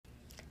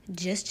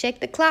Just check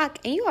the clock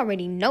and you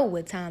already know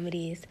what time it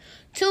is.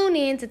 Tune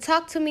in to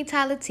Talk to Me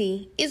Tyler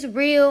T. It's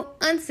real,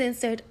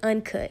 uncensored,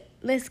 uncut.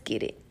 Let's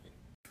get it.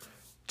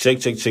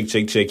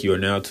 Check. You are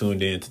now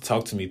tuned in to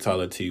Talk to Me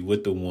Tyler T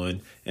with the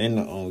one and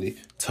the only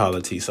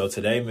Tyler T. So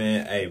today,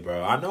 man, hey,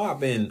 bro, I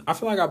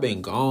feel like I've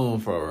been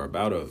gone for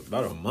about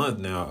a month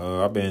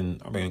now. I've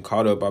been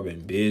caught up. I've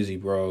been busy,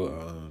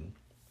 bro.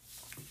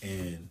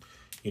 And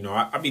you know,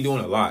 I be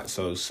doing a lot.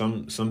 So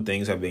some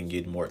things have been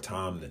getting more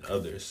time than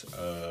others.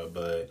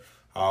 But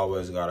I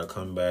always gotta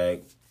come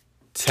back,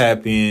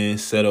 tap in,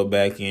 settle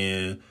back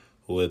in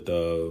with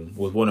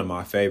one of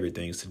my favorite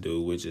things to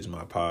do, which is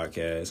my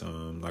podcast.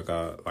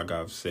 Like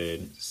I've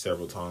said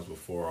several times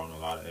before on a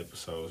lot of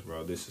episodes,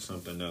 bro. This is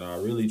something that I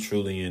really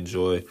truly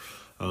enjoy.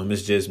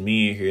 It's just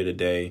me in here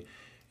today,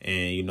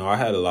 and you know, I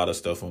had a lot of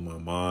stuff on my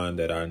mind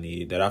that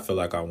I feel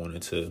like I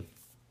wanted to,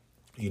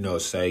 you know,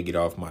 get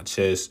off my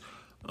chest.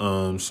 So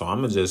I'm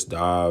gonna just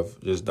dive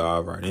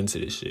right into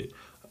this shit.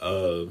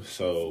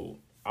 So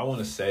I want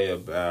to say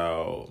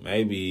about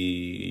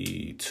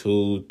maybe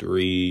 2,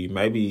 3,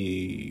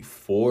 maybe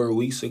 4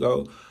 weeks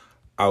ago,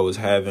 I was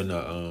having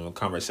a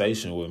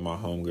conversation with my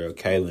homegirl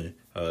Kaylin.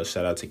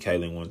 Shout out to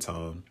Kaylin one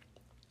time.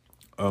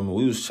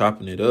 We was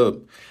chopping it up,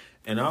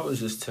 and I was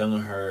just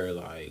telling her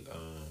like,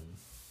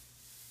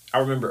 I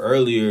remember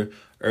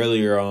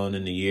earlier on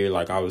in the year,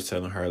 like I was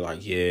telling her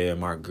like, yeah,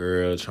 my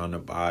girl trying to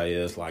buy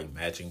us like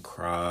matching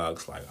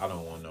Crocs. Like, I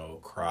don't want no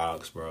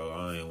Crocs, bro.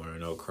 I ain't wearing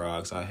no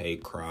Crocs. I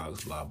hate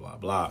Crocs, blah, blah,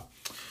 blah.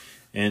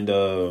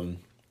 And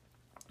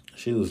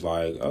she was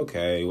like,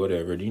 okay,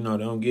 whatever. You know,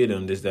 don't get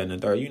them, this, that, and the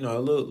third. You know, a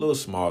little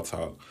small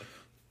talk.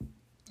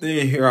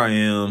 Then here I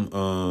am,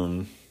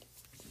 a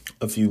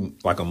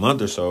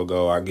month or so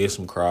ago, I get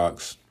some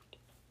Crocs.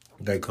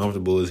 They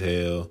comfortable as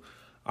hell.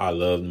 I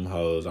love them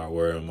hoes. I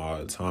wear them all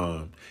the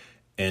time.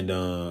 And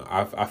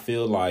I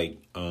feel like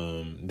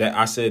that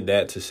I said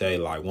that to say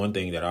like one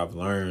thing that I've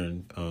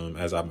learned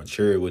as I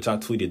matured, which I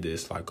tweeted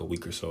this like a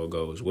week or so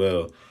ago as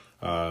well.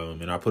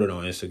 And I put it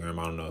on Instagram.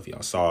 I don't know if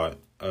y'all saw it.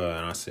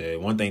 And I said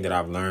one thing that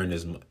I've learned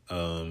is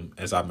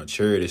as I've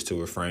matured is to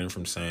refrain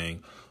from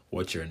saying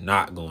what you're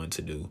not going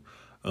to do.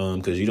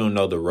 Because you don't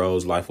know the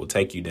roads life will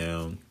take you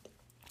down.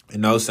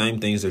 And those same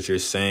things that you're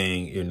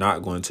saying you're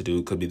not going to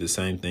do could be the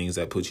same things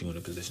that put you in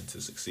a position to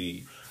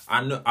succeed.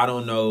 I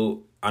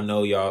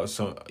know y'all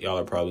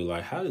are probably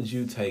like, how did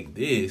you take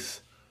this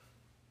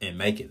and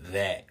make it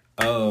that?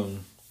 But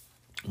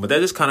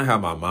that's just kind of how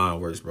my mind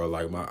works, bro.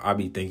 Like I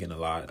be thinking a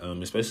lot,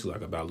 especially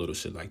like about little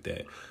shit like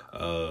that.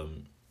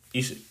 And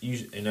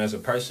as a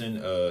person,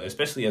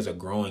 especially as a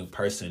growing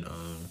person,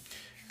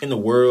 in the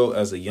world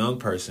as a young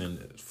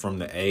person from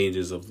the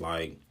ages of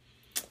like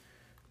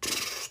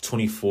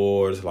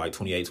 24 to like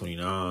 28,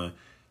 29,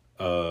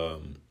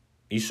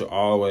 you should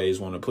always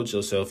want to put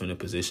yourself in a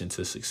position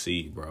to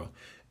succeed, bro.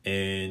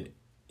 And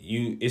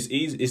it's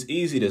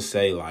easy to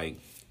say like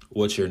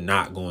what you're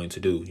not going to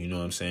do. You know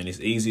what I'm saying? It's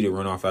easy to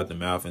run off out the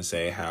mouth and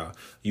say how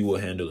you will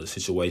handle a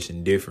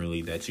situation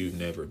differently that you've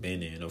never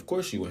been in. Of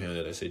course you will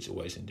handle that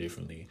situation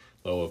differently.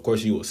 Well, of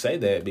course you will say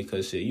that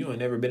because shit, you ain't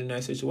never been in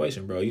that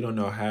situation, bro. You don't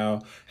know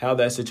how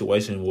that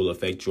situation will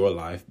affect your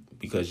life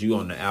because you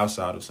on the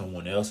outside of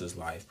someone else's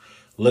life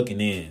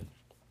looking in,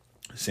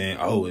 saying,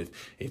 "Oh, if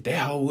that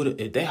hoe would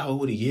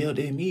have yelled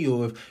at me,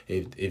 or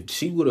if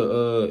she would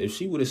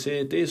have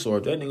said this, or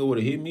if that nigga would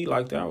have hit me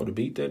like that, I would have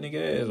beat that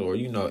nigga ass, or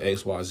you know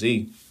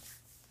XYZ."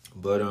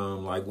 But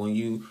like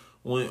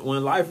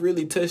when life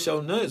really tests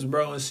your nuts,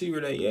 bro, and see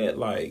where they at,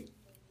 like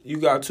you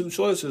got two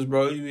choices,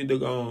 bro. You either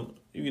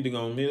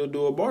gonna meal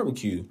do a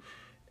barbecue,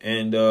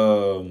 and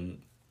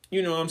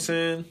you know what I'm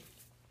saying.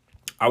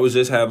 I was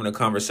just having a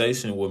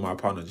conversation with my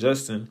partner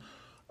Justin.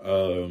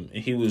 And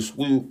he was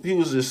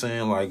just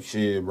saying like,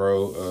 shit,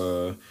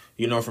 bro,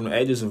 you know, from the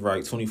ages of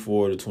like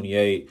 24 to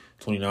 28,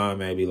 29,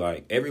 maybe,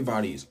 like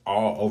everybody's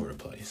all over the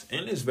place.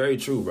 And it's very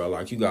true, bro.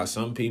 Like you got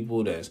some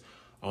people that's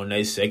on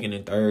their second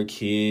and third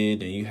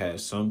kid, and you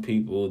have some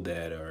people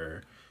that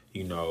are,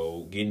 you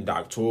know, getting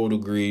doctoral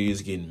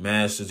degrees, getting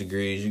master's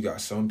degrees. You got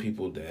some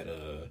people that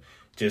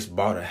just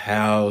bought a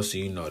house,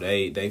 you know,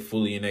 they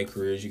fully in their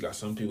careers. You got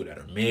some people that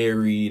are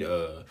married,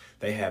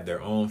 they have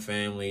their own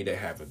family, they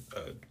have a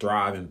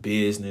thriving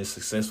business,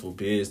 successful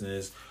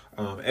business.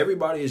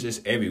 Everybody is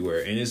just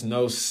everywhere, and there's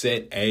no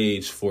set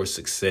age for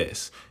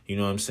success. You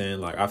know what I'm saying?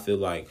 Like, I feel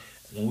like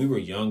when we were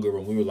younger,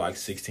 when we were like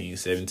 16,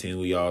 17,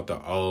 we all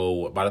thought,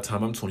 oh, by the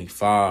time I'm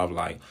 25,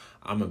 like,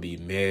 I'm going to be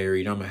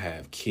married, I'm going to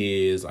have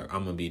kids, like,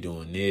 I'm going to be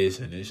doing this,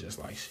 and it's just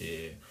like,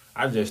 shit,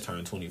 I just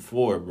turned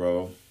 24,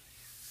 bro.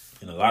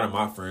 And a lot of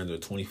my friends are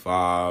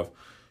 25,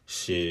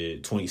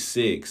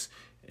 26.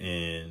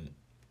 And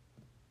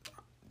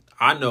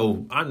I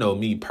know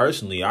me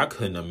personally, I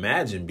couldn't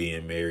imagine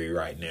being married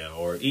right now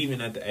or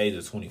even at the age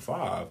of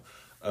 25.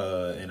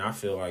 And I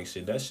feel like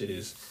that shit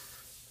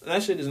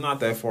is not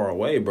that far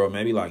away, bro.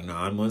 Maybe like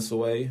 9 months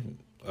away.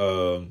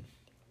 And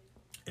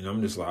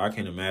I'm just like, I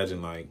can't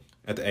imagine like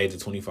at the age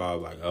of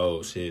 25, like,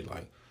 oh shit,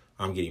 like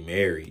I'm getting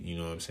married. You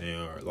know what I'm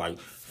saying? Or like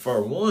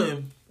for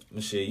one,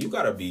 shit, you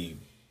gotta be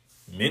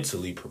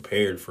mentally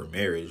prepared for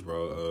marriage,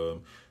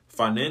 bro.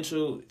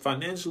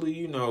 Financially,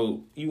 you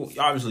know, you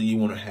obviously you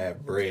want to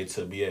have bread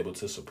to be able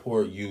to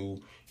support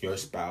you, your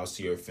spouse,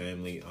 your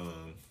family,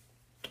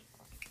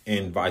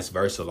 and vice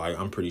versa. Like,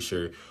 I'm pretty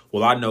sure.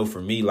 Well, I know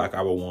for me, like,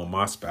 I would want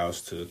my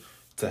spouse to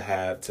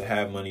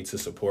have money to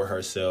support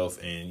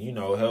herself and, you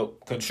know,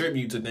 help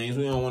contribute to things.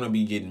 We don't want to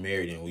be getting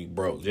married and we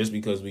broke just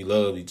because we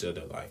love each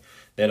other. Like,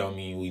 that don't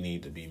mean we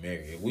need to be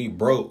married. If we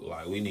broke,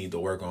 like, we need to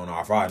work on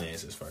our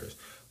finances first.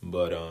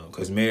 But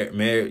because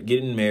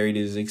getting married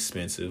is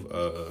expensive,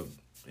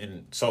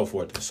 and so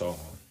forth and so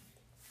on.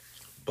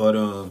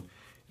 But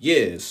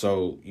yeah,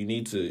 so you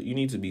need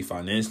to be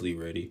financially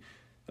ready.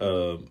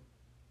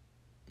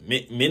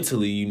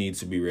 Mentally, you need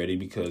to be ready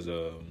because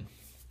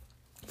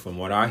from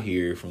what I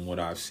hear, from what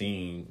I've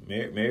seen,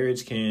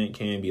 marriage can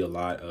be a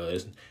lot.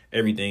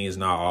 Everything is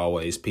not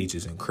always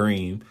peaches and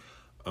cream,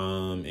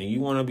 and you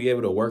want to be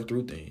able to work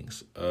through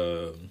things.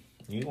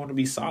 You want to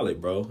be solid,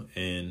 bro.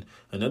 And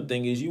another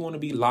thing is you want to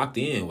be locked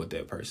in with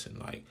that person,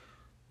 like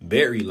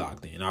very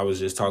locked in. I was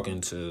just talking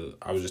to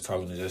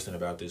Justin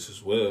about this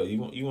as well. You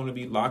want to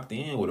be locked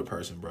in with a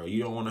person, bro.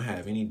 You don't want to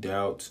have any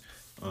doubts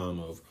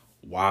of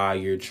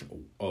why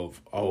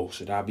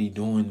should I be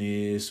doing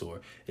this,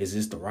 or is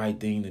this the right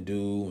thing to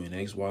do, and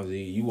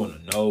XYZ. You want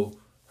to know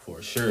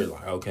for sure,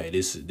 like, okay,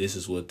 this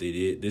is what it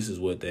is. This is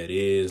what that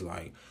is.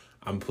 Like,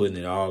 I'm putting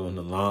it all on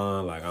the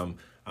line. Like,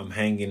 I'm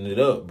hanging it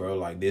up, bro.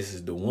 Like, this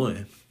is the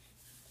one.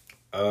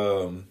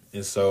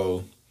 And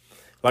so,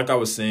 like I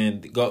was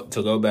saying, to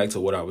go back to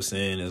what I was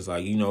saying is,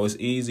 like, you know, it's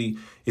easy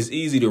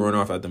to run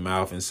off at the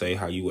mouth and say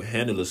how you would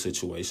handle a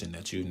situation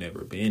that you've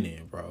never been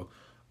in, bro.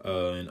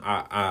 And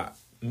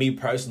me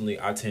personally,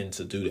 I tend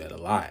to do that a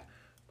lot.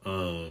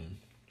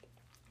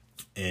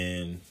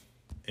 And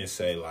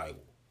say, like,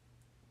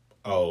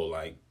 oh,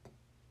 like,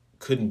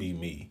 couldn't be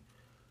me.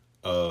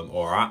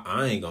 Or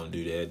I ain't gonna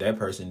do that. That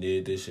person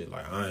did this shit.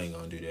 Like, I ain't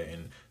gonna do that.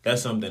 And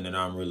that's something that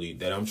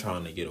I'm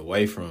trying to get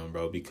away from,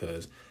 bro,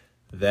 because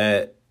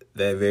that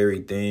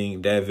very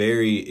thing,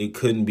 it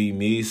couldn't be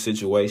me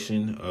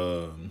situation,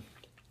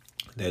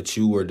 that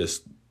you were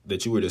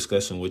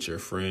discussing with your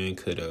friend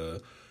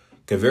could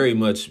very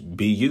much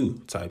be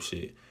you type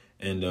shit.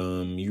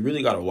 And you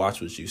really gotta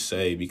watch what you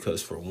say,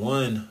 because for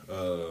one,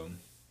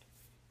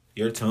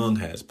 your tongue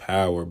has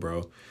power,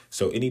 bro.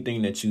 So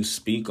anything that you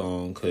speak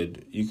on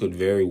you could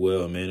very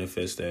well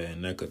manifest that,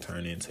 and that could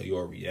turn into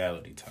your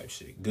reality type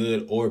shit,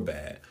 good or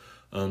bad.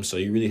 So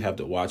you really have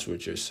to watch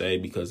what you say,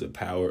 because the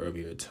power of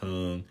your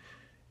tongue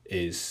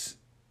is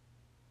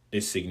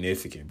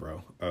significant,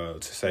 bro,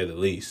 to say the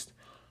least.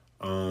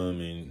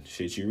 And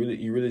shit, you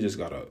really just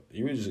gotta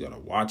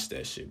watch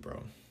that shit,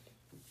 bro.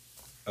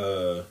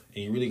 And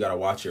you really gotta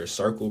watch your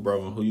circle,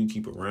 bro, and who you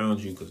keep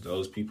around you, because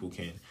those people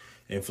can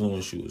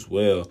influence you as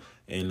well.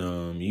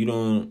 And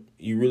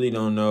you really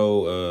don't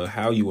know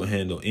how you will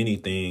handle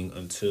anything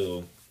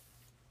until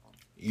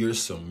you're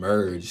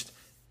submerged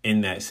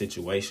in that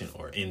situation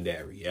or in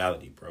that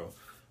reality, bro.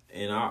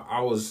 And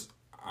I was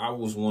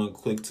one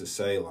quick to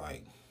say,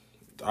 like,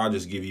 I'll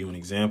just give you an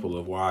example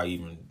of why I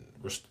even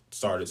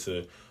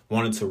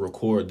wanted to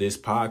record this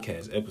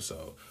podcast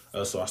episode.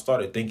 So I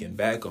started thinking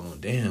back on,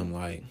 damn,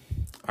 like,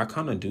 I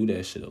kind of do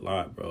that shit a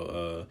lot,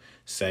 bro.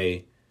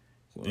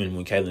 And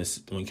when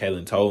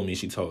Kaylin told me,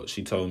 she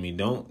told me,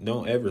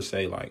 don't ever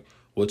say, like,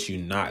 what you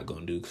not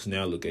gonna do, because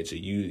now look at you.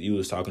 You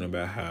was talking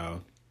about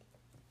how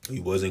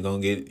you wasn't gonna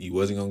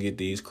get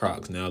these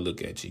Crocs. Now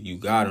look at you. You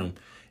got them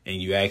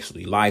and you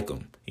actually like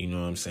them. You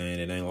know what I'm saying?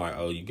 It ain't like,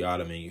 oh, you got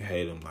them and you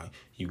hate them. Like,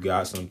 you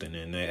got something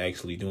and they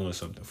actually doing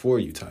something for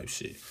you type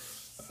shit.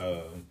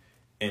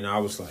 And I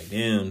was like,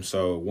 damn.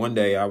 So one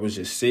day I was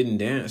just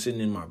sitting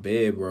in my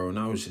bed, bro, and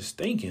I was just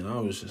thinking. I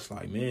was just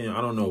like, man,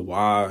 I don't know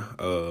why.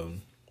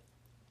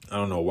 I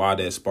don't know why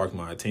that sparked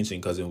my attention,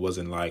 because it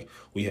wasn't like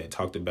we had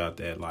talked about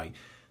that like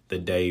the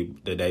day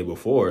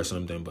before or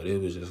something, but it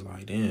was just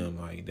like,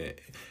 damn, like that.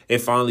 It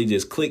finally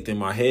just clicked in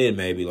my head,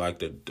 maybe, like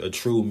the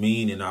true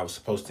meaning I was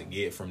supposed to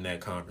get from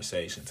that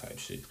conversation type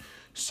shit.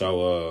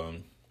 So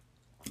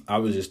I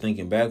was just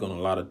thinking back on a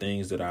lot of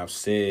things that I've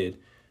said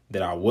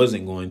that I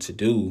wasn't going to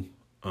do,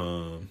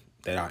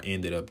 that I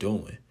ended up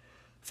doing.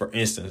 For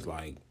instance,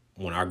 like,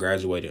 when I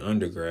graduated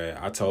undergrad,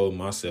 I told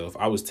myself,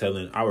 I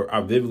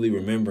vividly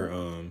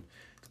remember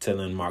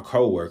telling my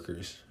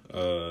coworkers,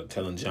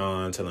 telling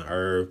John, telling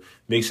Irv.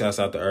 Big shouts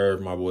out to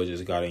Irv. My boy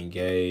just got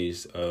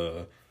engaged.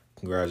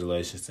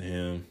 Congratulations to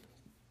him.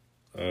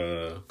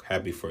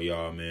 Happy for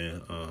y'all,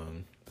 man.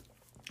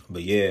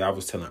 But yeah, I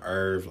was telling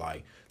Irv,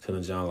 like,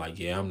 telling John, like,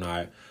 yeah, I'm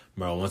not,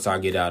 bro. Once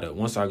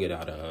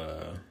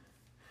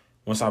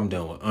I'm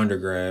done with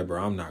undergrad,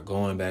 bro, I'm not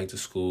going back to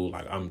school.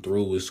 Like, I'm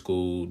through with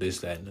school, this,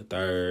 that, and the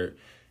third.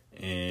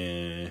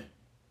 And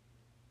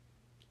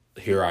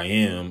here I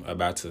am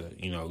about to,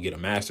 get a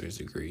master's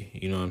degree.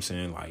 You know what I'm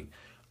saying? Like,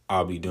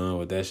 I'll be done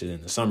with that shit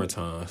in the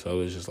summertime.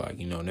 So it's just like,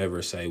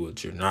 never say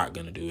what you're not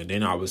going to do. And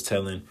then I was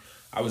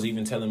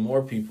even telling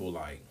more people,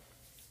 like,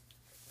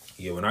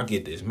 yeah, when I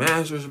get this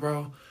master's,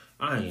 bro,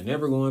 I ain't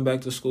never going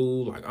back to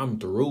school. Like, I'm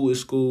through with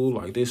school.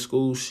 Like, this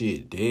school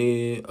shit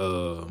dead.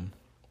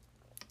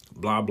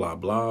 Blah, blah,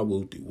 blah,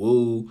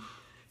 woo-de-woo.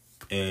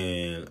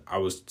 And I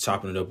was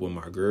chopping it up with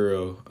my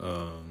girl.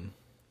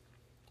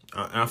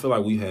 I feel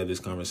like we had this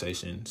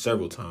conversation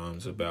several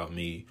times about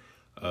me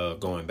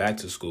going back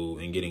to school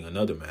and getting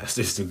another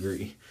master's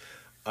degree.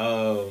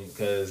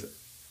 Because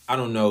I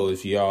don't know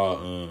if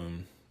y'all,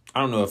 I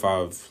don't know if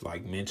I've,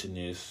 like, mentioned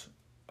this,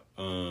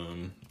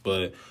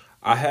 but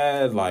I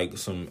had, like,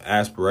 some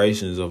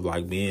aspirations of,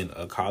 like, being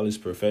a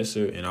college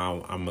professor, and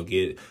I'm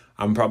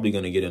probably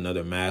going to get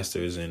another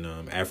master's in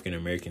African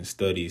American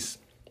studies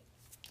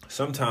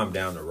sometime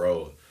down the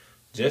road,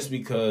 just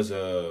because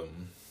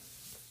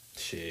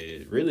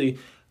really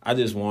I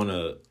just want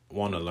to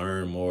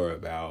learn more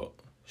about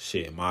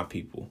my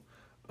people.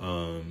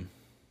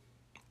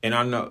 And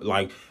I know,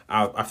 like,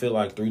 I feel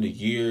like through the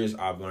years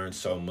I've learned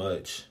so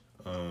much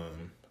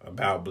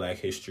about Black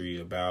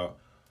history, about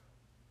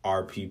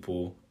our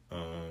people,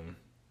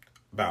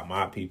 about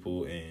my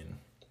people, and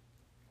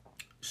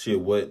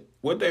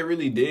what they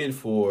really did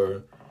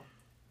for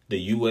the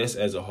U.S.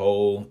 as a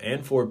whole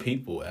and for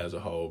people as a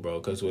whole, bro.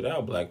 Because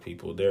without Black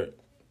people, there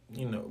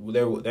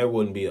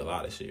wouldn't be a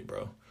lot of shit,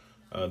 bro.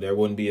 There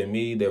wouldn't be a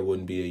me, there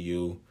wouldn't be a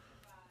you.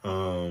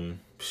 And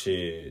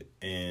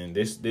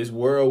this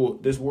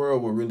world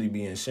would really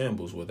be in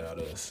shambles without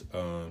us.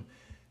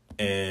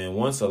 And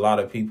once a lot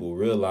of people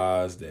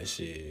realize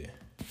that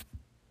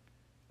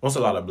once a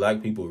lot of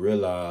Black people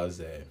realize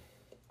that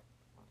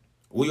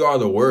we are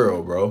the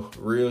world, bro.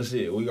 Real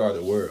shit, we are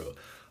the world.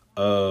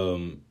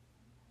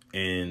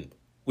 And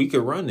we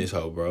can run this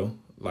hoe, bro.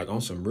 Like,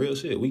 on some real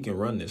shit, we can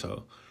run this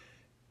hoe.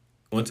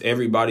 Once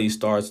everybody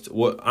starts,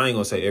 I ain't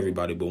gonna say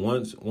everybody, but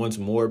once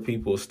more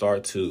people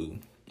start to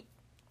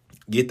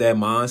get that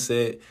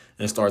mindset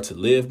and start to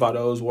live by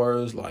those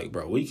words, like,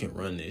 bro, we can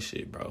run this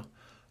shit, bro.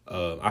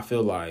 I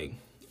feel like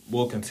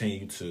we'll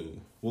continue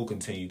to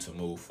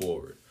move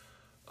forward.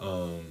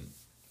 And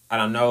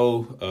I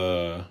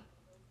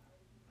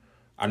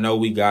know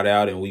we got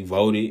out and we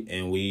voted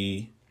and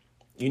we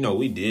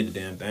did the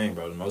damn thing,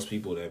 bro. Most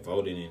people that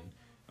voted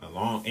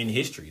in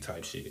history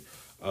type shit.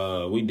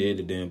 We did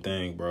the damn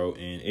thing, bro.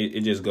 And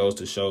it just goes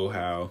to show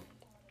how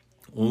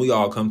when we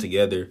all come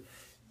together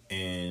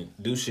and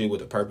do shit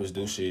with a purpose,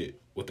 do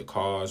shit with the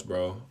cause,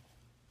 bro,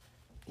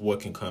 what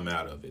can come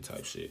out of it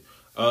type shit.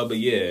 But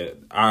yeah,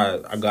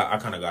 I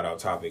kind of got off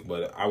topic,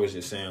 but I was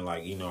just saying,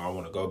 like, I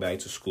want to go back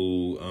to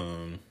school,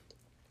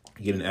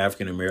 get an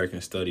African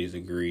American studies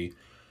degree.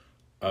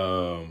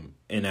 And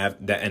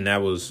that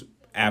was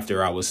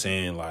after I was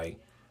saying, like,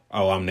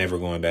 oh, I'm never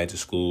going back to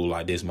school.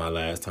 Like, this is my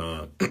last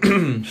time.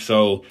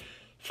 So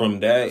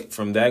from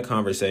that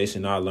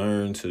conversation, I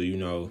learned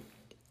to,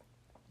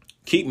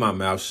 keep my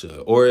mouth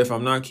shut. Or if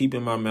I'm not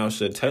keeping my mouth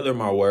shut, tailor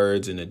my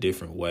words in a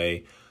different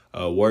way.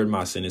 Word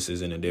my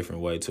sentences in a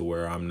different way to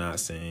where I'm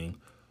not saying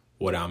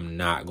what I'm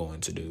not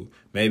going to do.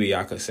 Maybe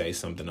I could say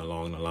something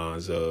along the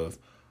lines of,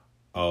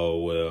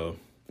 oh, well,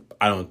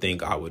 I don't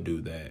think I would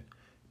do that.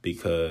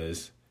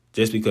 Because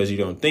just because you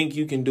don't think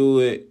you can do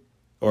it,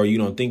 or you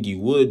don't think you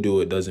would do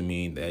it, doesn't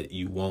mean that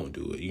you won't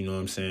do it. You know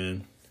what I'm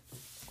saying?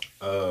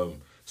 So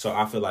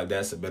I feel like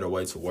that's a better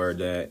way to word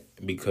that,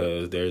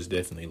 because there's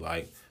definitely,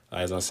 like,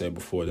 as I said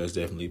before, there's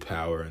definitely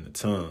power in the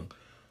tongue.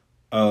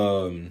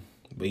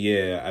 But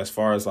yeah, as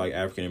far as, like,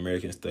 African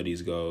American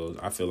studies goes,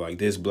 I feel like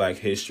this past Black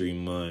History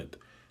Month,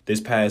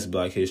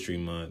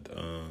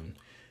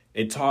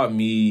 it taught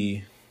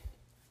me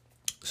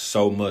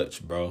so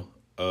much, bro.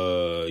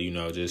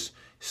 Just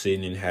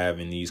sitting and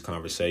having these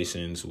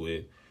conversations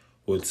with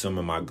some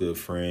of my good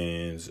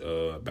friends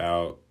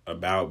about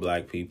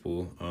Black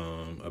people,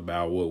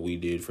 about what we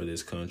did for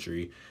this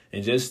country,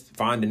 and just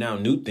finding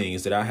out new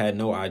things that I had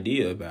no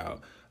idea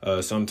about.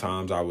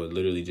 Sometimes I would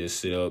literally just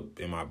sit up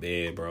in my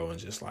bed, bro, and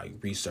just, like,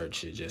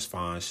 research it, just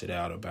find shit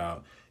out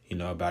about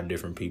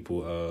different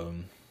people.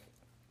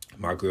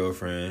 My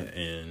girlfriend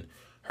and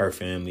her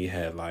family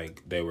had,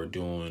 like, they were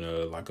doing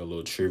like a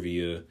little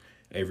trivia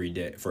every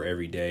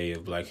day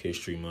of Black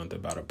History Month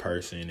about a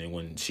person, and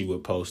when she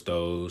would post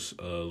those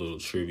little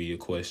trivia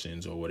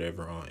questions or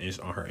whatever on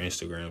her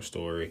Instagram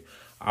story,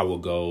 I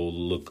would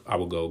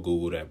go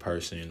Google that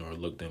person or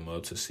look them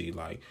up to see,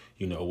 like,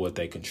 what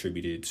they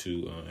contributed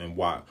to and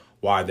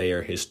why they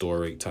are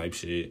historic type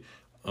shit.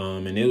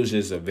 And it was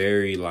just a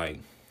very, like,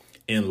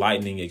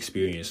 enlightening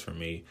experience for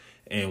me.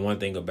 And one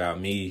thing about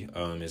me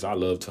is I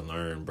love to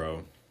learn,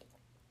 bro.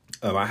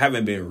 I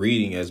haven't been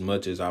reading as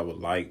much as I would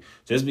like,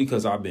 just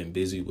because I've been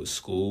busy with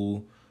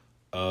school.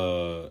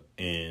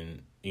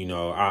 And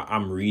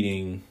I'm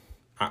reading.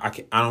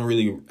 I don't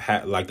really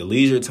have, like, the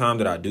leisure time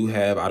that I do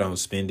have, I don't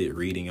spend it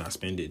reading. I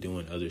spend it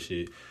doing other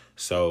shit.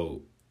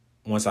 So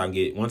once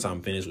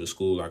I'm finished with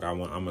school, like, I'm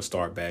gonna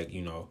start back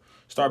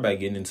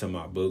getting into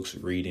my books,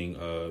 reading.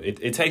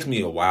 It takes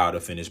me a while to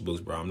finish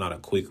books, bro. I'm not a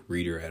quick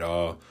reader at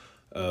all.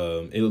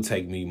 It'll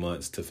take me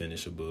months to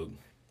finish a book.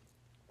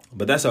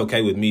 But that's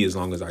okay with me as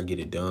long as I get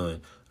it done.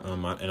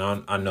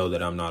 I know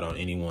that I'm not on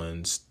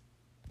anyone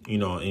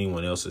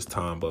else's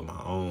time but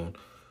my own.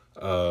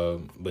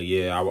 But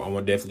yeah,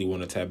 I definitely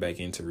want to tap back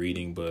into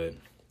reading. But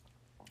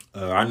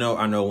I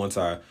know once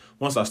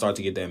I start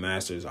to get that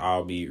master's,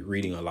 I'll be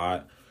reading a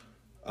lot,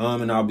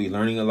 and I'll be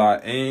learning a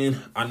lot. And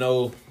I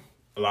know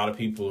a lot of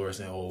people are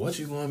saying, "Oh, what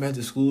you going back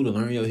to school to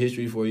learn your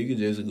history for? You could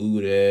just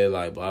Google that,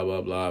 like blah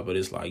blah blah." But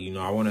it's like,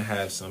 I want to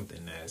have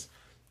something that's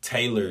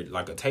tailored,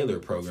 like a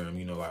tailored program.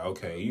 Like,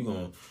 okay,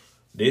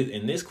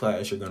 in this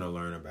class you're gonna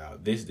learn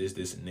about this,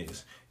 and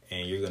this.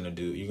 And you're gonna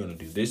do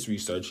this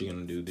research. You're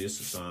gonna do this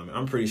assignment.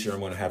 I'm pretty sure I'm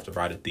gonna have to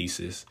write a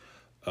thesis.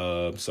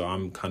 So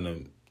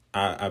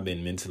I've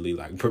been mentally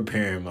like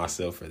preparing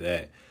myself for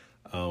that,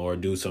 or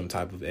do some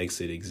type of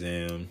exit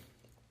exam,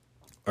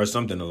 or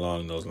something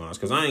along those lines.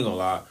 Cause I ain't gonna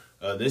lie,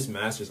 this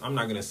master's, I'm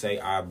not gonna say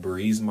I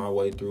breezed my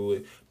way through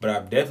it, but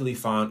I've definitely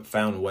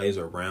found ways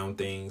around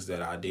things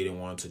that I didn't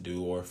want to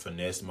do, or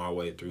finesse my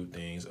way through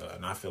things.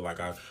 And I feel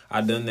like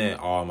I've done that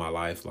all my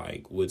life,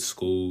 like with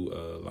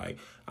school. Like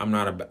I'm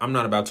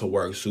not about to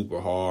work super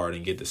hard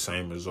and get the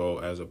same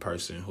result as a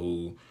person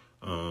who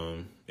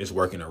is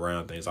working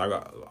around things.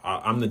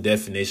 I'm the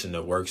definition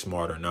of work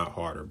smarter, not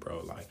harder,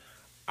 bro. Like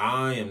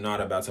I am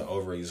not about to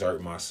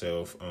overexert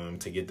myself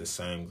to get the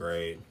same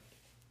grade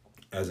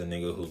as a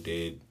nigga who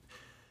did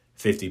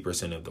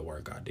 50% of the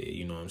work I did.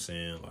 You know what I'm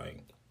saying? Like,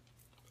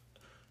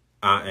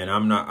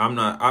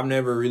 I've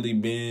never really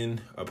been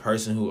a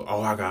person who,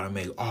 I gotta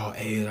make all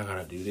A's, I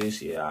gotta do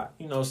this. Yeah,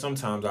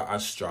 sometimes I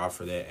strive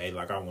for that A,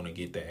 like I want to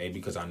get that A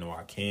because I know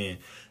I can.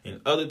 And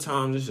other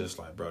times it's just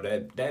like, bro,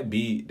 that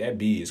B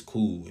is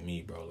cool with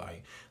me, bro.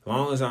 Like, as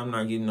long as I'm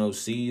not getting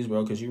those C's,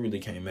 bro, because you really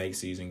can't make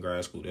C's in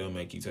grad school. They'll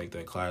make you take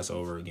that class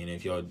over again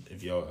if your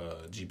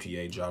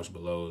GPA drops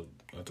below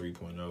a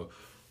 3.0.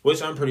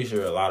 Which I'm pretty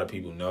sure a lot of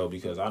people know,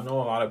 because I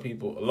know a lot of the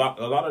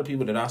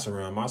people that I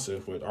surround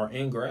myself with are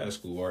in grad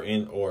school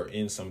or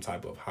in some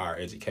type of higher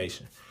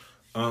education.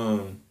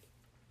 But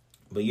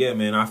yeah,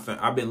 man,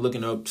 I've been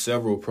looking up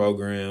several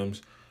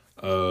programs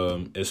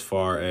as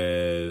far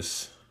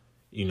as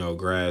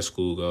grad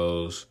school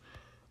goes,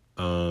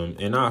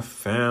 and I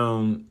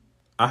found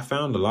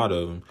a lot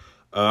of them.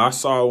 I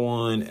saw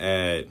one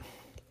at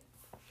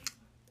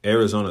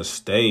Arizona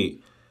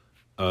State.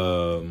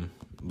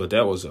 But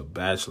that was a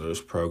bachelor's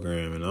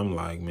program, and I'm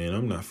like, man,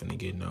 I'm not finna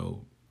get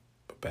no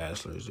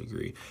bachelor's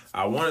degree.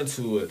 I wanted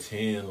to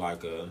attend I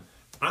ain't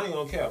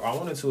gonna cap, I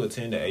wanted to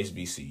attend the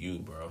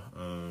HBCU, bro.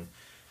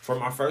 For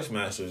my first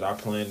master's, I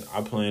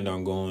planned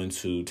on going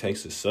to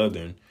Texas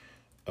Southern,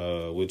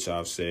 which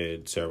I've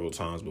said several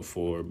times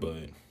before,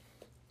 but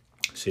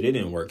shit, it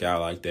didn't work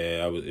out like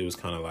that. It was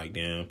kind of like,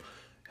 damn,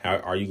 how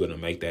are you gonna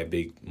make that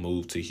big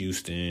move to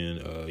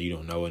Houston? You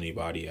don't know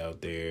anybody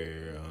out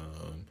there.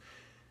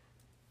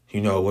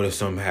 What if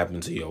something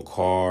happened to your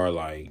car?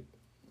 Like,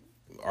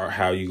 or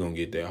how you gonna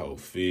get that whole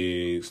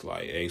fixed?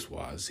 Like X,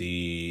 Y,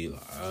 Z.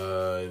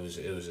 It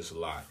was just a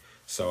lot.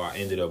 So I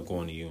ended up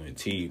going to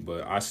UNT,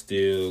 but I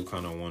still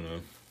kind of want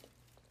to,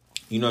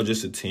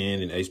 just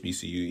attend an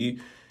HBCU.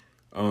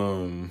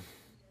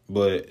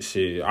 But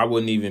shit, I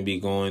wouldn't even be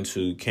going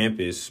to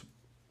campus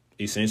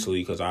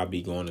essentially because I'd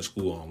be going to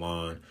school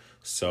online.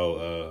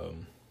 So,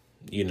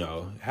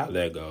 how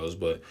that goes.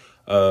 But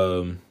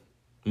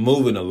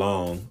moving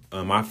along,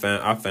 I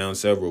found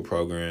several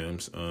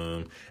programs,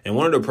 and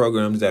one of the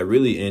programs that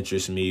really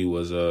interests me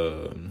was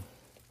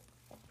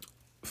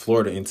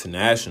Florida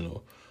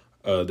International.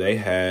 They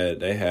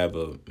have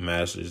a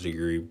master's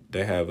degree.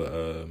 They have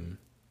a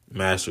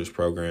master's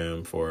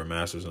program for a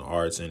master's in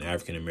arts and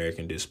African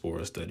American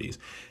diaspora studies,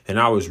 and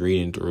I was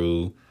reading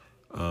through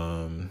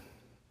the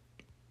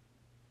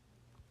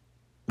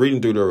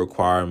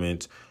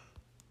requirements.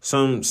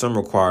 Some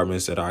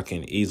requirements that I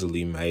can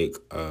easily make.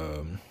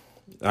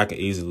 I can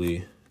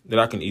easily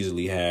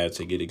have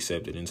to get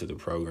accepted into the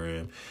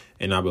program.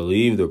 And I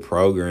believe the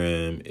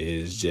program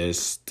is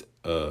just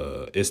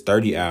it's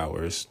 30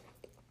 hours,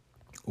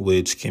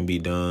 which can be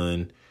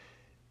done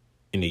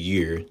in a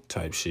year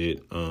type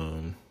shit.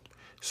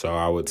 So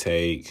I would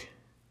take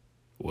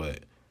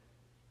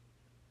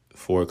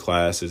 4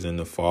 classes in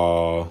the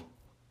fall,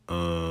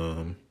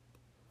 4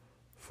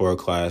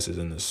 classes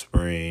in the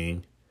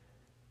spring,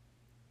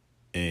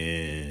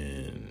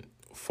 and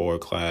 4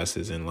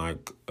 classes in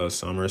like a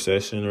summer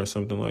session or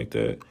something like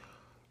that.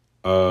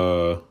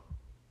 But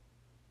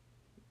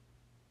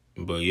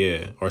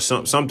yeah, or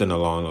something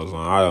along those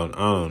lines.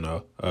 I don't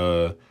know.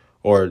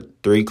 Or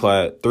 3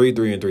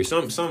 and 3,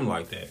 something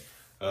like that.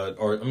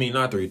 Or I mean,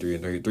 not 3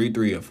 and 3,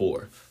 3 and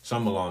 4,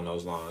 something along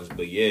those lines.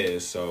 But yeah,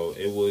 so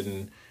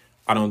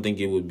I don't think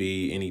it would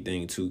be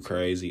anything too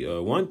crazy.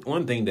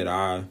 One thing that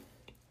I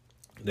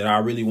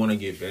really want to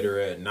get better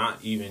at,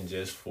 not even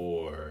just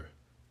for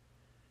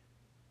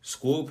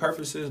school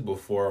purposes, but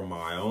for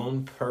my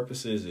own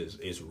purposes,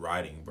 is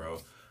writing, bro.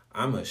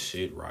 I'm a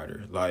shit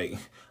writer. Like,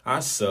 I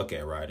suck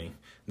at writing.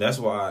 That's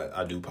why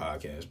I do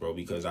podcasts, bro,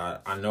 because I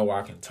know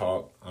I can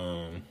talk.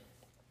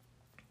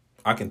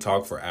 I can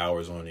talk for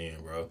hours on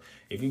end, bro.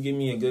 If you give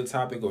me a good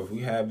topic, or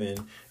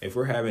if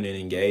we're having an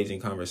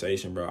engaging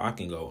conversation, bro, I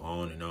can go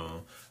on and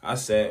on. I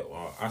sat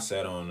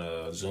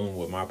on Zoom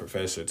with my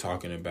professor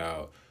talking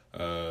about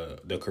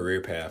the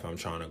career path I'm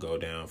trying to go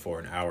down for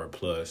an hour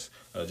plus.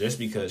 Just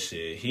because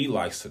shit, he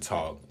likes to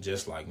talk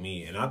just like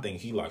me, and I think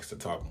he likes to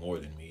talk more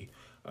than me.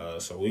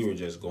 So we were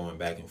just going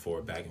back and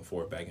forth, back and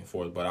forth, back and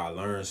forth. But I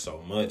learned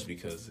so much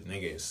because the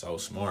nigga is so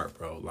smart,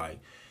 bro. Like,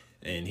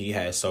 and he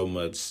has so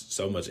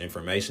much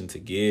information to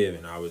give,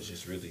 and I was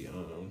just really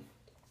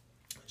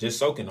just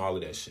soaking all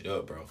of that shit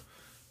up, bro.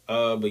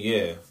 But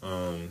yeah,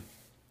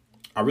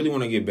 I really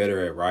want to get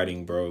better at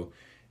writing, bro.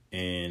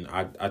 And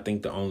I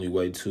think the only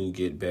way to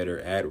get better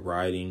at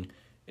writing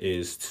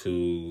is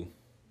to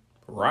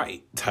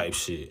write type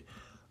shit.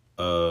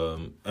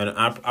 And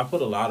I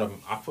put a lot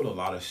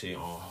of shit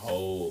on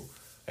hold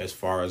as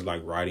far as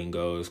like writing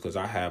goes, because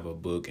I have a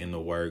book in the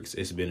works.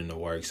 It's been in the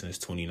works since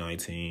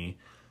 2019.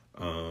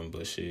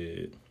 But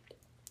shit,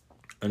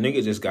 a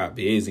nigga just got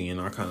busy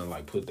and I kind of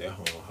like put that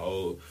on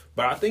hold.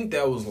 But I think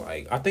that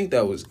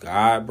was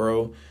God,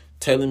 bro,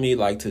 telling me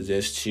like to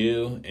just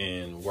chill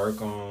and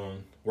work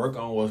on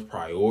what's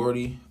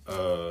priority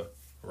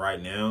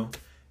right now.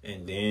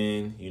 And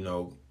then,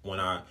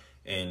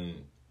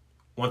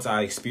 once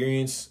I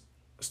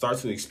start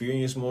to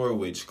experience more,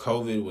 which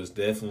COVID was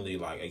definitely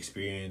like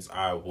experience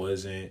I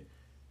wasn't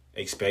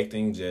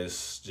expecting,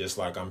 just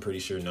like I'm pretty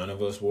sure none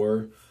of us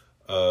were.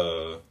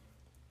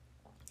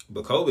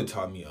 But COVID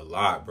taught me a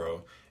lot,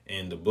 bro.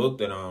 And the book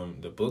that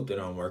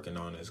I'm working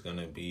on is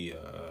gonna be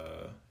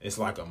it's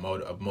like a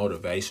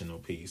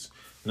motivational piece.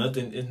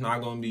 It's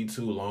not gonna be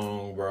too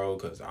long, bro,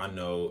 because I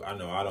know I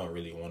don't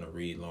really want to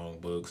read long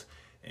books,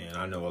 and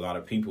I know a lot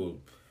of people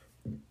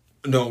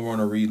don't want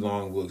to read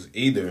long books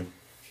either.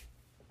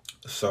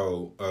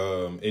 So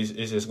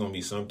it's just gonna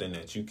be something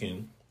that you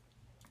can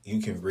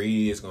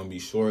read. It's gonna be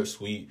short,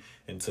 sweet,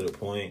 and to the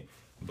point,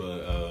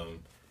 but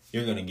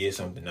you're gonna get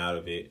something out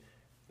of it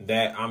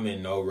that I'm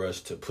in no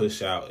rush to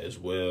push out as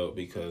well,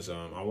 because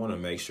I want to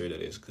make sure that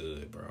it's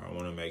good, bro. I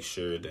want to make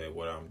sure that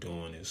what I'm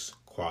doing is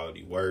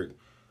quality work,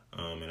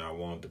 and I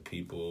want the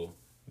people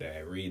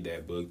that read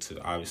that book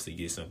to obviously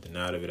get something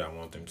out of it. I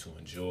want them to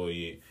enjoy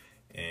it,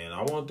 and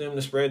I want them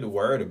to spread the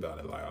word about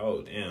it. Like,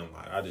 oh damn,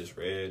 like I just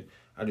read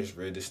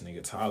this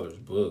nigga Tyler's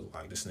book.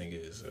 Like, this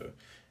nigga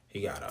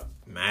he got a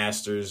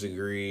master's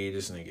degree.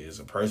 This nigga is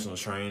a personal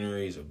trainer.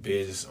 He's a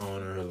business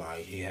owner.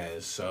 Like, he's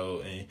just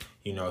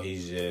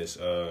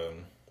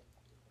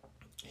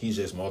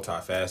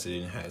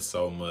multifaceted and has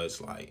so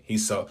much, like, he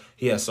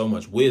has so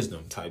much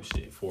wisdom type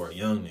shit for a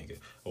young nigga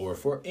or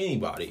for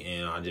anybody.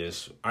 And I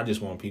just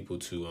want people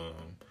to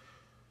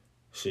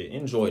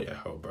enjoy that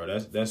hoe, bro.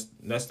 That's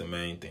the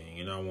main thing.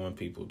 And I want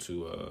people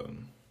to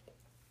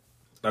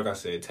like I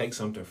said, take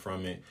something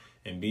from it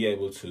and be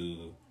able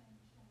to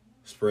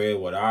spread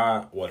what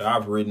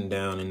I've written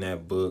down in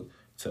that book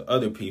to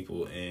other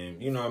people, and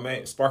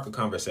may spark a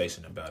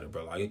conversation about it,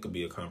 bro. Like, it could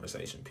be a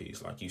conversation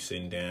piece, like you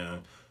sitting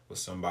down with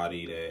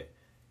somebody that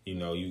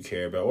you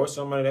care about, or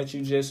somebody that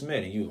you just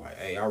met, and you like,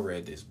 hey, I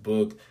read this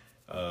book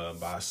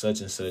by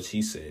such and such.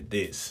 He said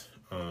this.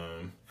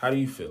 How do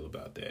you feel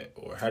about that?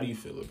 Or how do you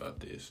feel about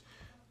this?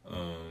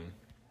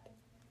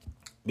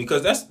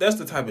 Because that's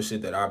the type of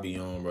shit that I be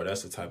on, bro.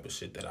 That's the type of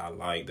shit that I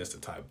like. Those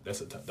are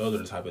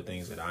the type of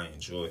things that I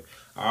enjoy.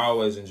 I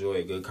always enjoy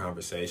a good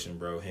conversation,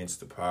 bro. Hence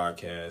the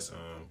podcast.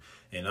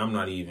 And I'm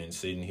not even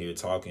sitting here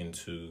talking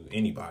to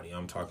anybody.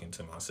 I'm talking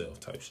to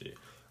myself, type shit.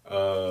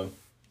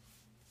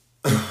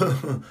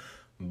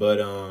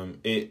 But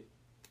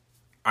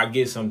I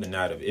get something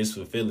out of it. It's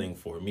fulfilling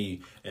for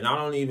me, and I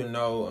don't even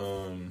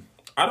know.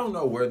 I don't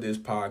know where this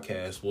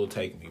podcast will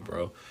take me,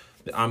 bro.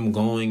 I'm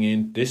going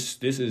in. This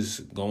is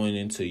going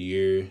into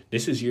year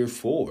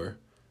 4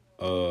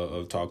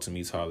 of Talk to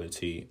Me Tyler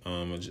T.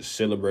 I just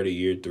celebrated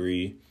year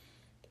 3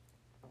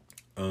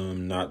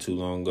 not too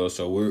long ago.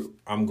 So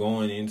I'm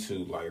going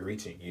into like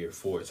reaching year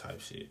 4 type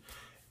shit.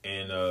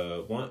 And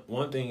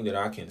one thing that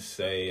I can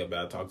say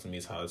about Talk to Me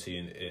Tyler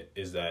T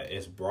is that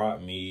it's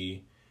brought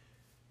me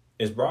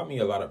a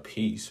lot of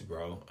peace,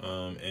 bro.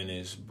 And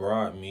it's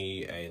brought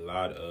me a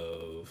lot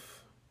of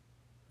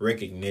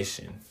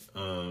recognition.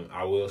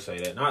 I will say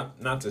that,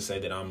 not to say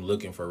that I'm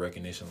looking for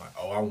recognition, like,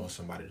 oh, I want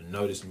somebody to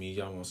notice me,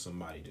 I want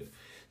somebody to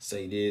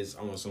say this,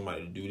 I want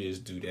somebody to do this,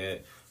 do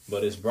that.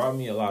 But it's brought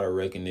me a lot of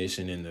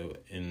recognition in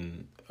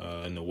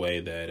the way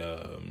that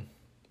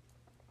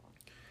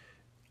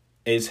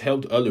it's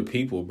helped other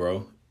people,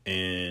 bro.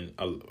 And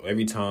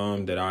every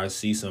time that I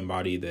see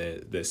somebody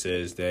that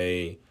says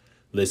they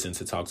listen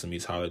to Talk to Me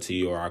Tyler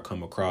T, or I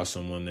come across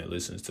someone that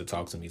listens to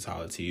Talk to Me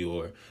Tyler T,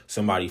 or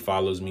somebody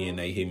follows me and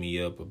they hit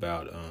me up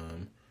about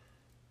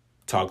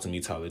Talk to Me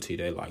Tyler T,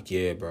 they like,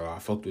 yeah, bro, I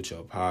fucked with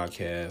your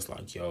podcast.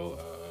 Like,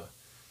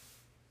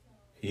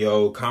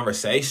 yo,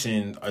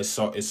 conversation is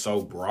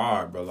so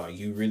broad, bro. Like,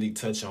 you really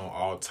touch on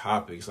all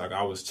topics. Like,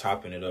 I was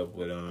chopping it up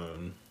with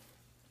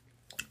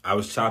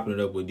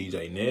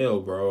DJ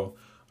Nail, bro.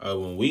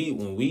 When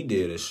we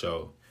did a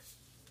show.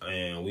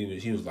 And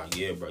he was like,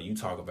 yeah, bro, you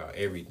talk about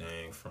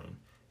everything from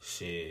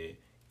shit,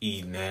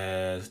 eating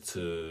ass,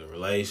 to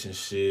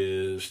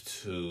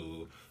relationships,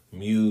 to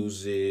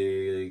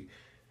music,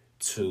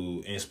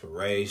 to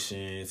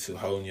inspiration, to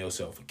holding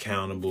yourself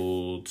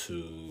accountable,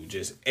 to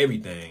just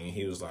everything. And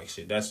he was like,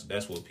 shit,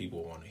 that's what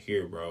people want to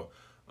hear, bro.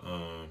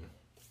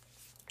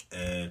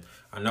 And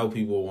I know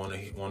people want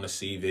to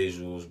see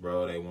visuals,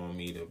 bro. They want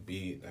me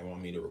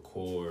to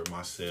record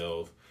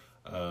myself.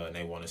 And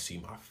they want to see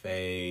my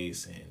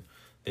face and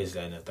this,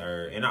 that, and the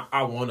third. And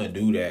I want to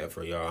do that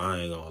for y'all. I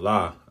ain't gonna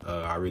lie.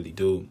 I really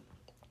do.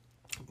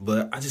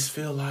 But I just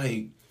feel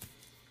like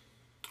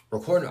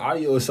recording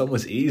audio is so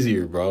much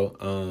easier,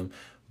 bro.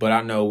 But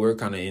I know we're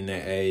kind of in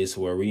that age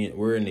where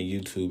we're in the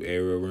YouTube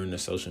era, we're in the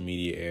social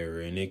media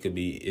era, and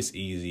it's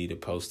easy to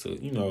post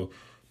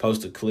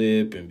a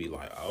clip and be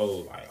like,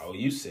 oh,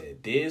 you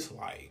said this,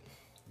 like,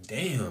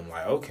 damn,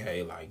 like,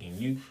 okay, like,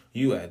 and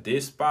you at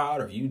this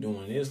spot, or you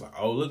doing this, like,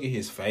 oh, look at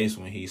his face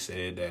when he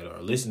said that, or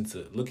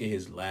look at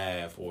his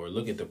laugh, or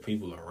look at the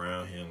people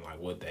around him, like,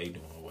 what they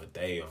doing, what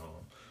they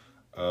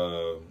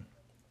on.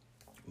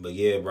 But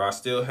yeah, bro, I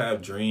still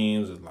have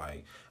dreams of,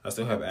 like, I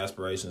still have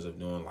aspirations of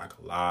doing like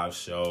a live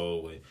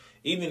show with,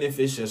 even if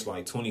it's just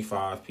like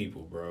 25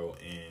 people, bro,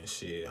 and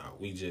shit,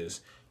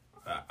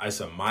 it's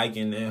a mic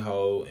in that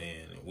hole,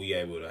 and we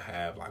able to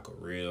have like a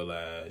real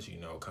ass,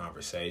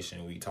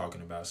 conversation. We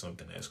talking about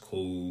something that's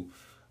cool,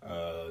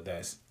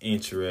 that's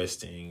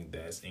interesting,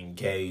 that's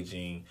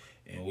engaging,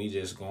 and we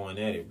just going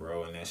at it,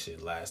 bro, and that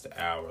shit lasts an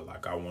hour.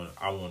 Like, I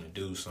want to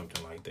do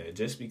something like that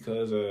just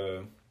because,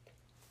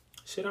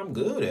 shit, I'm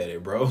good at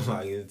it, bro.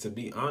 Like, to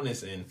be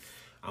honest, and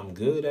I'm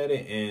good at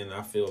it, and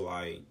I feel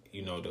like,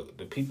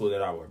 the people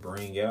that I would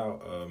bring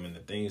out, and the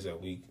things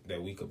that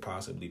we could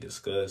possibly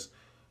discuss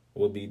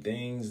would be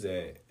things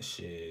that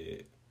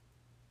shit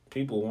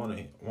people want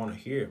to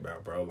hear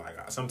about, bro.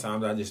 Like,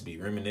 sometimes I just be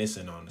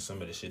reminiscing on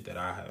some of the shit that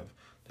I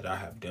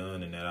have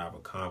done and that I've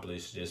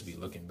accomplished. Just be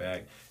looking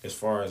back as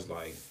far as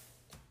my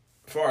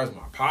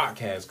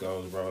podcast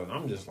goes, bro. And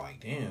I'm just like,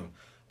 damn.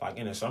 Like,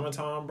 in the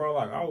summertime, bro.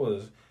 Like,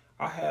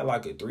 I had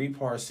like a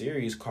 3-part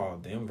series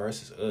called Them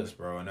Versus Us,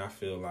 bro. And I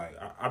feel like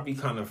I be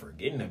kind of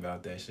forgetting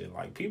about that shit.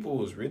 Like, people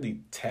really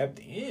tapped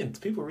into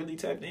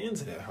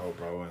that whole,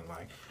 bro. And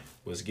like,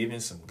 was giving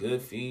some good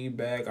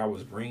feedback. I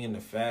was bringing the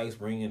facts,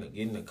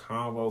 getting the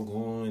convo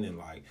going. And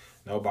like,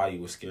 nobody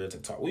was scared to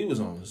talk. We was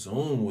on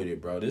Zoom with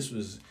it, bro. This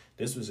was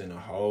in a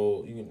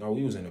whole,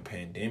 we was in a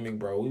pandemic,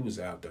 bro. We was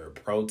out there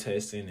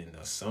protesting in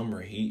the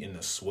summer heat, in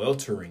the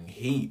sweltering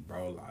heat,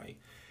 bro. Like,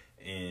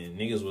 and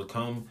niggas would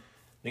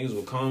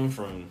come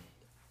from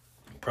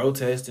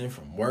protesting,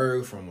 from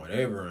work, from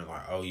whatever, and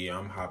like, oh yeah,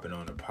 I'm hopping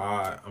on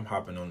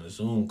the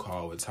Zoom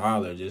call with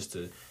Tyler just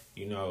to,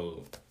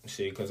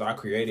 shit, because I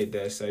created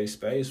that safe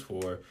space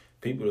for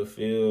people to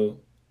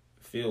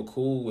feel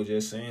cool with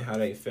just saying how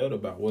they felt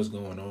about what's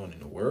going on in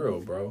the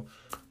world, bro.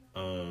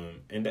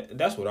 And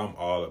that's what I'm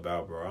all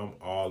about, bro. I'm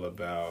all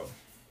about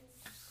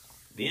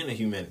being a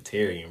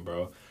humanitarian,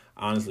 bro.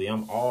 Honestly,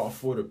 I'm all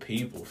for the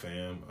people,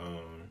 fam.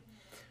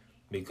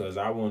 Because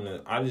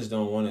I just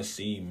don't want to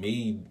see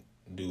me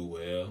do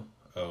well,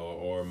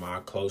 or my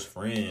close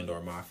friend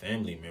or my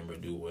family member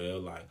do well.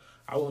 Like,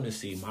 I want to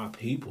see my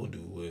people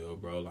do well,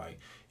 bro. Like,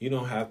 you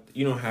don't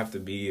have to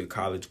be a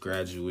college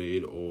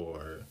graduate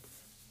or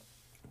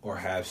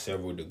have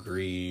several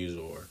degrees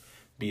or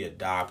be a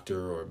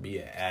doctor or be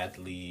an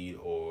athlete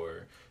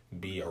or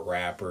be a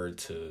rapper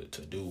to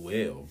do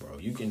well, bro.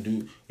 You can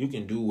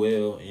do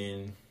well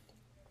in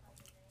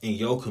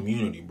your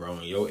community, bro,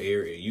 in your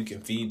area. You can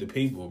feed the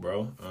people,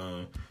 bro.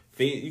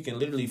 You can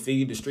literally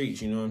feed the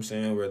streets, you know what I'm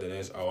saying? Whether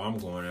that's, I'm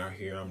going out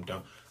here,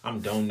 I'm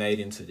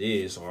donating to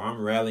this, or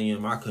I'm rallying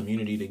my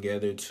community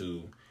together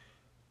to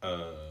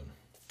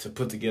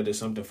put together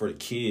something for the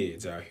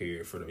kids out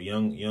here, for the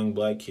young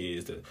black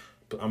kids.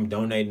 I'm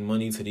donating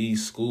money to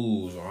these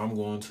schools, or I'm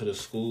going to the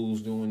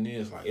schools doing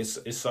this. Like,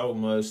 it's so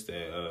much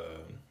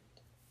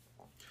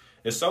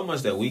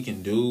that we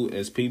can do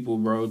as people,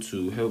 bro,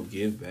 to help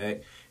give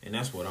back. And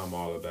that's what I'm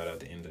all about at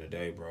the end of the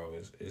day, bro,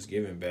 is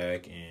giving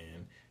back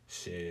and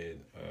shit,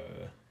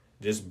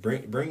 just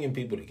bringing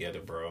people together,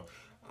 bro.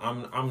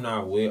 I'm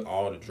not with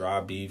all the dry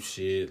beef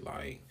shit.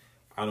 Like,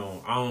 I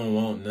don't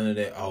want none of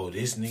that. Oh,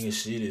 this nigga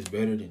shit is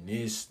better than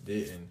this,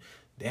 and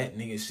that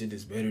nigga shit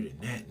is better than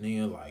that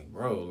nigga. Like,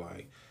 bro,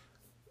 like,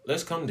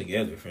 let's come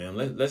together, fam.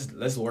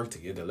 Let's work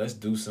together. Let's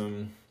do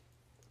something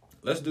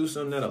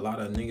that a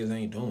lot of niggas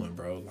ain't doing,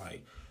 bro.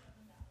 Like,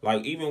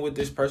 even with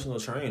this personal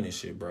training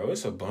shit, bro,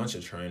 it's a bunch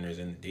of trainers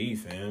in the D,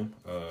 fam.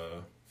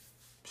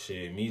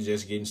 Shit, me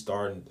just getting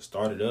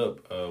started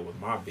up with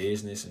my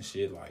business and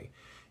shit. Like,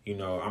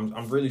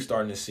 I'm really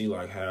starting to see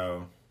like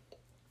how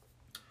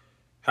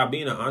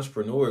being an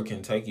entrepreneur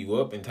can take you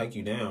up and take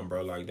you down,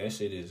 bro. Like, that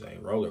shit is a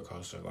roller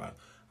coaster. Like,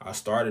 I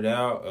started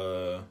out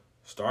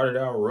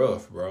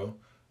rough, bro.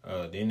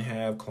 Didn't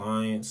have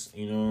clients,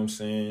 you know what I'm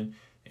saying?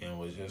 And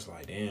was just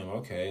like, damn,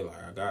 okay, like,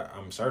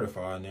 I'm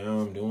certified now,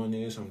 I'm doing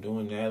this, I'm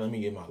doing that, let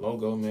me get my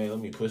logo made, let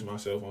me push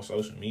myself on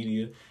social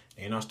media.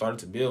 And I started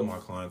to build my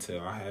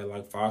clientele. I had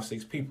like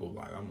 5-6 people.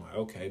 Like, I'm like,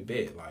 okay,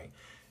 bet. Like,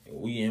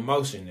 we in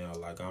motion now.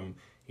 Like, I'm,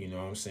 you know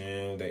what I'm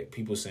saying? That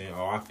people saying,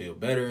 oh, I feel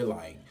better.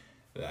 Like,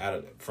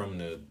 from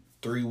the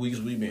 3 weeks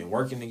we've been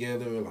working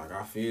together. Like,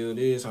 I feel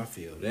this, I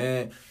feel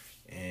that,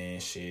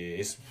 and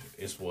shit.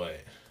 It's what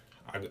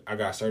I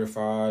got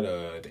certified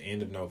at the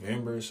end of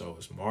November, so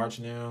it's March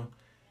now.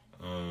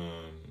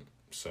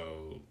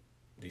 So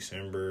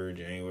December,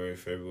 January,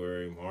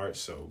 February, March.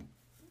 So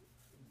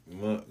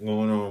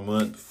going on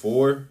month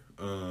 4.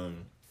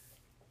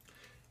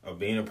 Of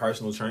being a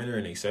personal trainer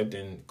and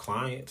accepting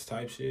clients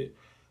type shit.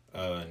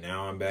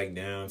 Now I'm back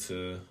down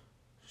to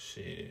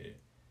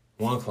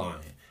one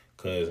client.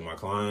 Cause my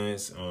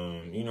clients,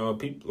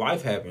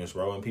 life happens,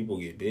 bro, and people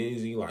get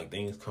busy. Like,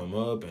 things come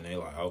up, and they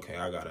like, okay,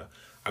 I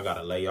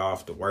gotta lay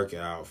off the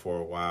workout for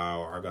a while,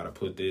 or I gotta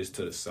put this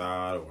to the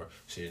side, or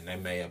shit. And they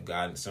may have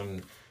gotten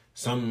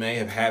some may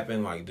have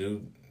happened,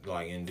 due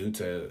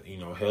to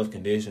health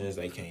conditions,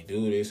 they can't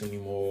do this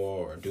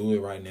anymore, or do it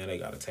right now. They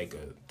gotta take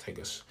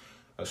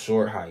a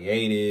short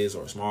hiatus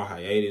or a small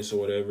hiatus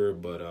or whatever.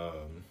 But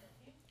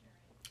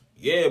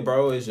yeah,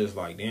 bro, it's just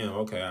like, damn,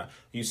 okay,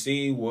 you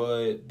see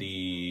what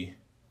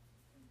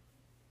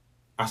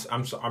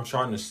I'm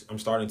starting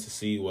to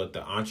see what the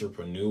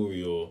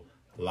entrepreneurial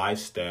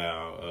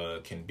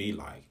lifestyle can be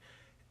like.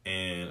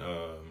 And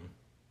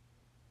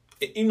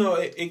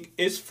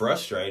it's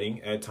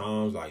frustrating at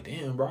times, like,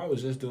 damn, bro, I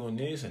was just doing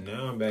this and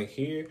now I'm back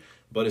here.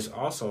 But it's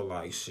also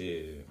like,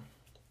 shit,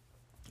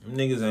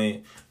 niggas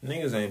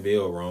ain't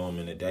build Rome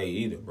in a day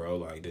either, bro.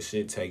 Like, the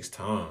shit takes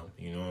time,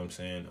 you know what I'm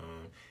saying?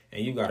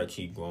 And you gotta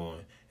keep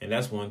going. And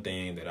that's one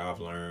thing that I've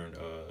learned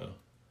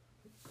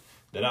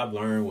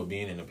with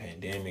being in the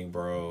pandemic,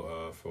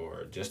 bro,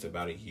 for just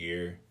about a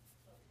year,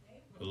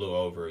 a little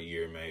over a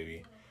year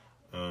maybe.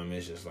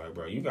 It's just like,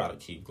 bro, you gotta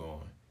keep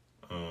going.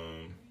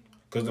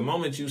 Cause the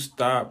moment you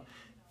stop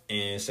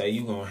and say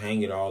you gonna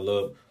hang it all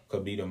up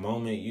could be the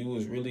moment you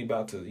was really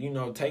about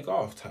to, take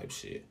off type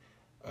shit.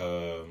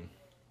 And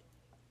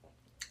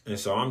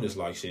so I'm just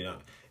like, shit,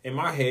 in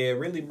my head,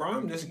 really, bro,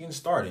 I'm just getting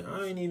started.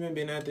 I ain't even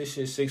been at this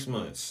shit 6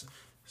 months.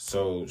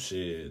 So,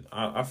 shit,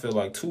 I feel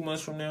like 2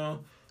 months from now,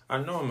 I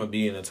know I'm going to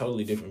be in a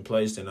totally different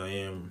place than I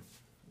am,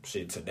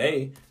 shit,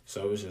 today.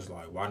 So it's just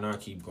like, why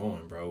not keep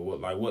going, bro?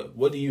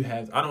 What do you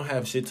have? I don't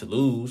have shit to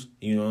lose,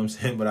 you know what I'm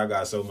saying? But I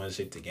got so much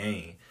shit to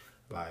gain.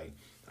 Like,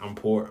 I'm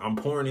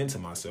pouring into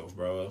myself,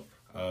 bro.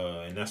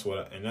 And that's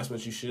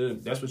what you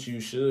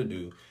should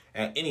do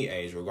at any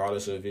age,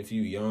 regardless of if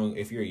you're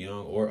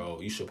young or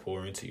old. You should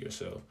pour into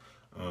yourself.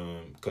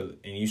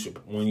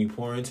 When you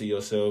pour into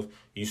yourself,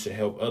 you should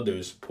help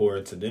others pour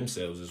into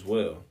themselves as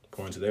well,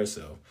 pour into their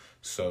self.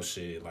 So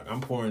shit, like,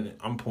 I've poured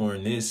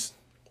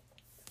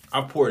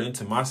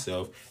into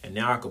myself, and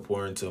now I could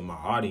pour into my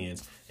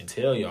audience and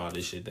tell y'all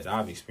this shit that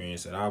I've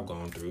experienced, that I've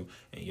gone through,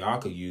 and y'all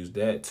could use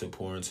that to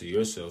pour into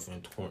yourself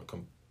and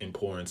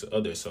pour into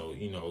others. So,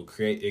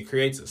 it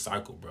creates a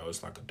cycle, bro.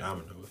 It's like a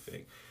domino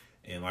effect.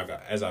 And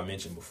as I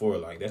mentioned before,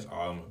 like, that's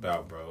all I'm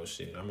about, bro.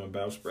 Shit, I'm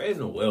about spreading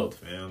the wealth,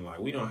 fam. Like,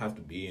 we don't have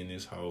to be in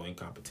this whole in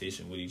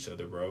competition with each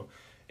other, bro.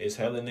 It's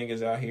hella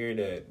niggas out here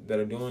that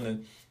are doing it.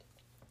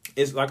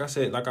 It's like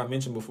I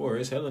mentioned before,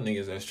 it's hella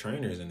niggas that's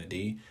trainers in the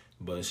D.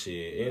 But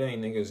shit, it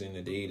ain't niggas in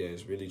the D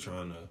that's really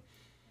trying to.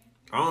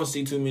 I don't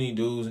see too many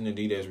dudes in the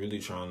D that's really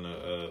trying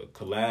to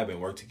collab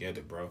and work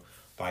together, bro.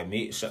 Like,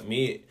 me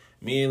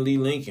and Lee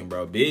Lincoln,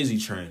 bro, busy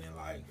training.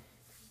 Like,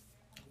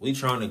 we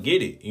trying to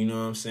get it. You know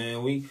what I'm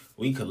saying? We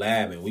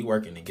collabing, we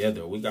working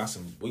together. We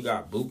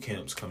got boot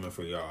camps coming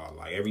for y'all.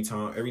 Like, every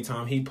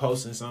time he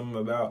posting something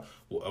about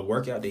a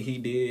workout that he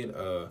did,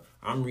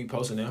 I'm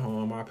reposting that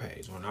on my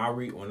page. When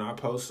I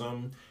post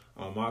something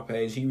on my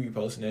page, he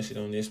reposting that shit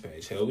on this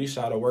page. Hell, we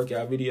shot a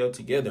workout video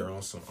together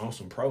on some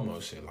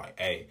promo shit. Like,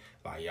 hey,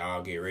 like,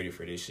 y'all get ready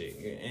for this shit.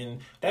 And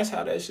that's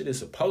how that shit is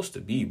supposed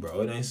to be,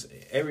 bro. It ain't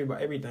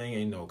everything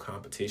ain't no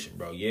competition,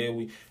 bro. Yeah,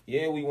 we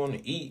want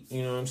to eat,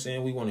 you know what I'm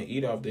saying? We want to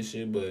eat off this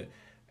shit, but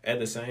at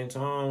the same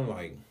time,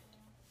 like,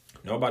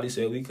 nobody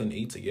said we couldn't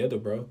eat together,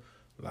 bro.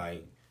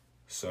 Like,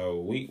 so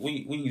we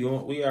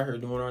out here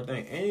doing our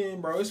thing.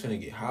 And, bro, it's gonna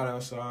get hot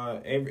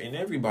outside.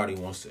 Everybody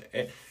wants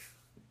to.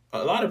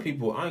 A lot of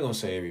people, I ain't gonna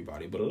say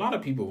everybody, but a lot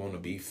of people want to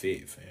be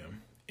fit,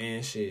 fam.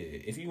 And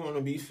shit, if you want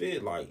to be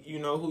fit, like, you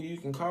know who you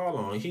can call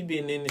on. He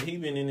been in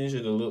this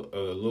shit a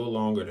little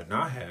longer than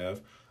I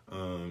have.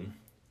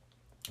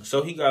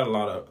 So he got a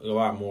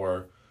lot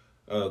more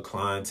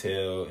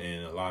clientele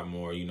and a lot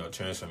more,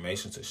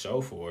 transformation to show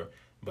for.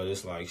 But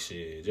it's like,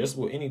 shit, just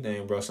with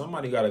anything, bro,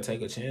 somebody got to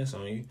take a chance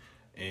on you.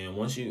 And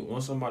once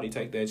somebody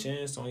take that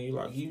chance on you,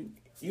 like, you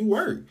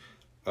work.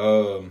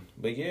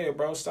 But yeah,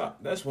 bro,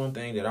 stop. That's one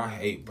thing that I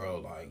hate, bro.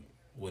 Like,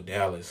 with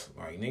Dallas,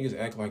 like, niggas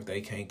act like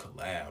they can't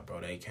collab, bro.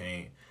 They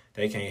can't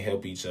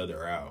help each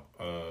other out.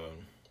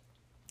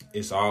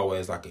 It's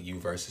always like a you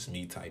versus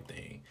me type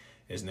thing.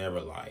 It's never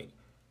like,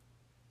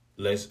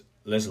 let's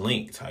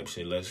link type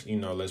shit. Let's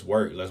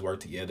work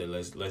together.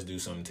 Let's do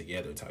something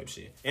together type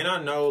shit. And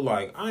I know,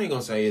 like, I ain't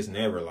gonna say it's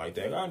never like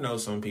that. I know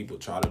some people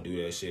try to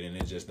do that shit and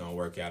it just don't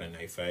work out in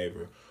their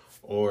favor,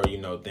 or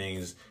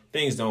things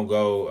don't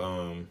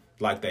go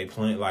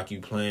like you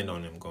planned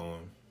on them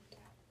going.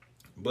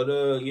 But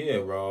yeah,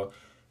 bro,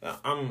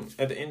 I'm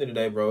at the end of the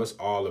day, bro, it's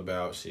all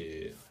about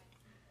shit.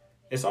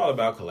 it's all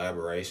about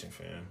collaboration,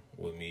 fam.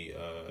 With me,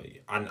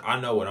 I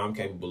know what I'm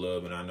capable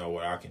of, and I know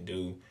what I can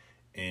do.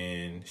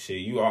 And shit,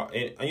 you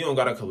don't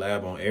gotta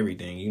collab on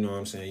everything. You know what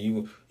I'm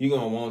saying? You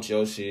gonna want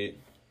your shit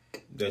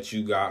that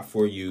you got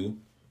for you,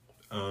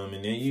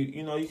 and then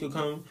you could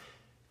come.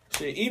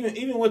 Shit,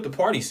 even with the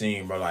party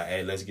scene, bro, like,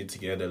 hey, let's get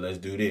together, let's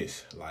do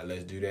this, like,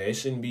 let's do that. It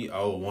shouldn't be,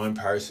 oh, one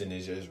person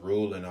is just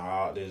ruling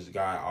all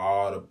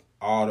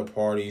the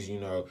parties,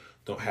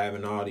 don't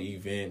having all the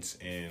events,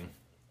 and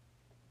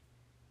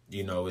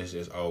it's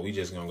just, oh, we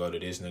just gonna go to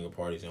this nigga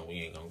parties and we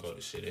ain't gonna go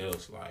to shit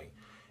else. Like,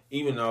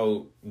 even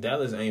though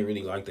Dallas ain't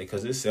really like that,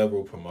 cause it's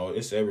several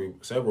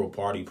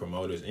party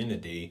promoters in the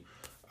D,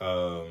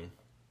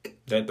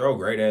 that throw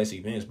great ass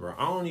events, bro.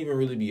 I don't even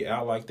really be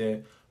out like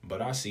that. But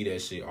I see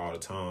that shit all the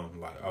time.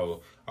 Like,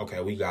 oh,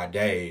 okay, we got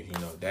Dave.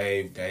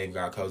 Dave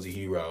got Cozy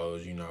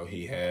Heroes.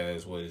 He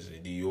has,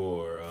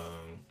 Dior.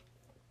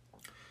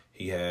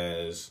 He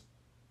has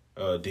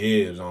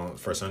Dibs on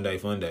for Sunday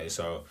Fun Day.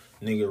 So,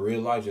 nigga,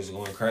 real life just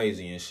going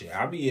crazy and shit.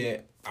 I be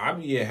at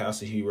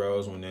House of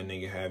Heroes when that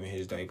nigga having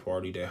his day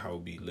party. That hoe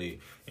be lit.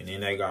 And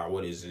then they got,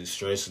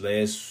 Stress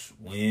Less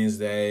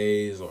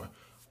Wednesdays or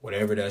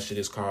whatever that shit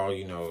is called.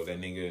 That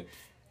nigga,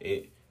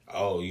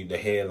 the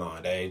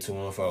headline, Dave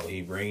 214.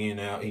 He bringing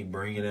out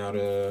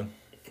niggas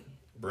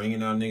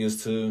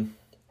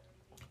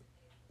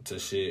to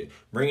shit,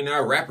 bringing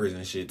out rappers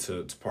and shit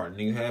to party.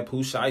 Niggas had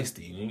Pooh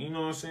Shiesty. You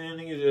know what I'm saying?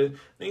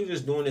 Niggas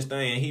just doing this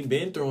thing. And he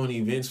been throwing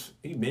events.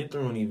 For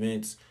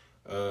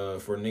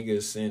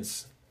niggas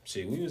since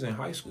shit we was in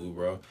high school,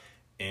 bro.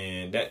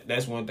 And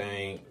that's one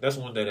thing. That's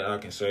one thing that I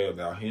can say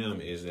about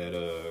him is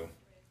that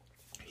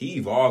he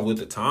evolved with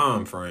the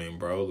time frame,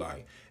 bro.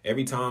 Like,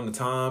 every time the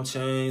time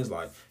changed,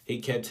 like, he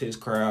kept his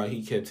crowd,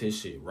 he kept his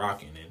shit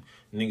rocking, and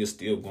niggas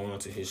still going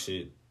to his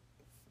shit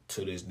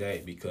to this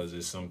day because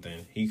it's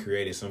something, he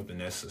created something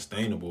that's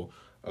sustainable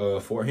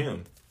for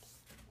him.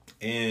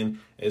 And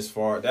as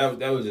far, that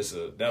was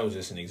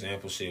just an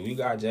example. Shit, we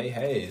got Jay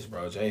Hayes,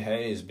 bro. Jay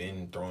Hayes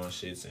been throwing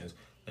shit since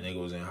the nigga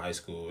was in high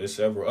school. There's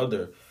several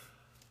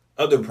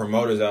other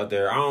promoters out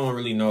there. I don't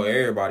really know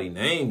everybody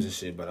names and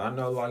shit, but I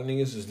know, like,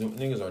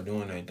 niggas are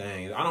doing their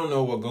thing. I don't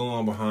know what going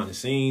on behind the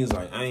scenes.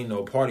 Like, I ain't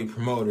no party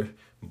promoter,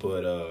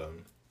 but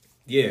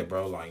yeah,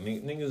 bro, like,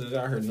 niggas is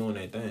out here doing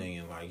their thing,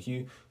 and like,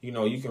 you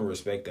can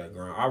respect that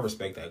grind. I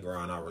respect that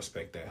grind. I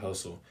respect that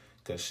hustle,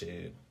 cause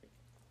shit,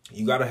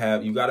 you gotta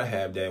have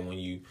that when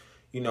you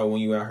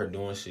out here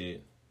doing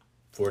shit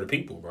for the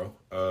people, bro.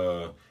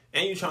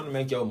 And you trying to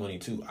make your money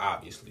too,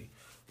 obviously.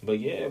 But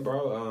yeah,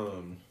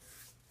 bro.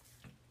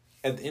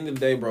 At the end of the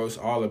day, bro, it's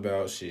all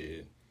about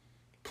shit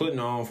putting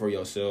on for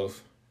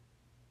yourself,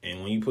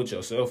 and when you put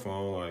yourself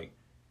on, like,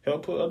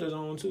 help put others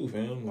on too,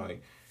 fam.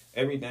 Like,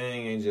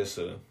 everything ain't just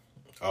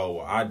oh,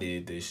 well, I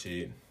did this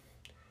shit,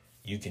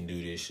 you can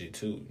do this shit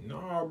too.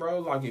 No,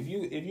 bro. Like, if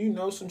you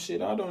know some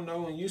shit I don't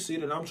know, and you see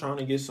that I'm trying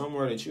to get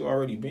somewhere that you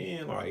already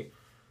been, like,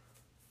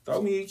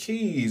 throw me the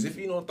keys. If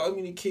you don't throw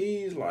me the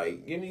keys,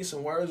 like, give me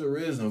some words of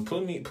wisdom.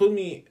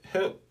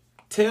 Help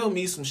tell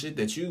me some shit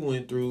that you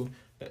went through,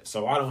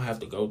 so I don't have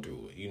to go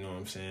through it. You know what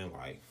I'm saying?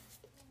 Like,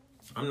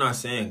 I'm not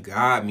saying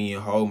guide me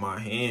and hold my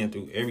hand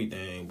through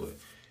everything, but,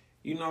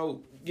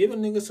 give a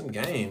nigga some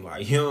game.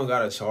 Like, you don't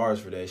gotta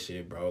charge for that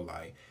shit, bro.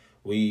 Like,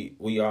 we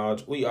all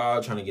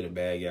trying to get a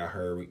bag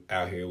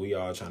out here. We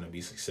all trying to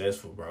be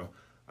successful, bro.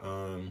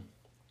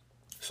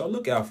 So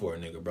look out for a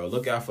nigga, bro.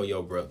 Look out for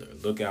your brother.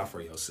 Look out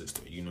for your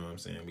sister. You know what I'm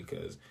saying?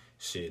 Because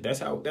shit, that's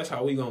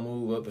how we gonna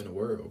move up in the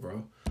world,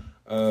 bro.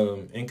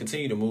 And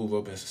continue to move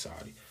up in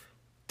society.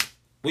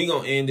 We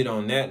gonna end it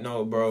on that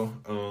note, bro.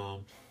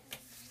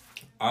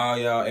 All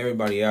y'all,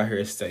 everybody out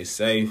here, stay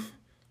safe.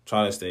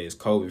 Try to stay as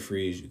COVID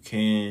free as you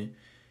can.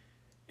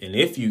 And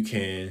if you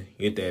can,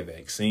 get that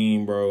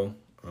vaccine, bro.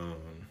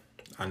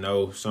 I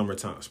know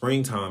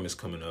springtime is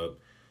coming up.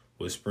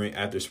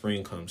 After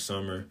spring comes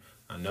summer.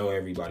 I know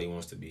everybody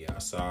wants to be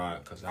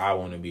outside because I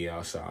want to be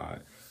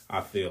outside.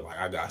 I feel like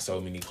I got so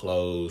many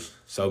clothes,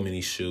 so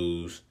many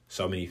shoes,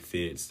 so many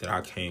fits that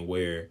I can't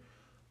wear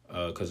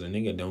because a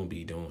nigga don't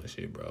be doing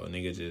shit, bro. A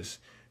nigga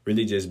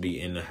just be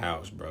in the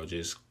house, bro,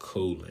 just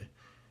cooling.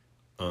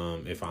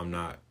 If I'm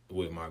not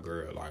with my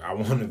girl, like, I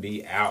want to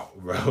be out,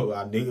 bro.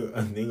 A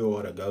nigga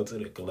want to go to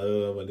the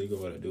club. A nigga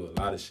want to do a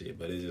lot of shit,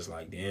 but it's just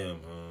like,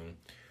 damn,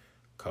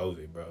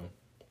 COVID, bro.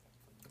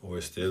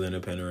 We're still in a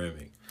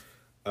pandemic.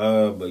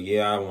 But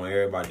yeah, I want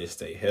everybody to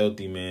stay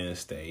healthy, man.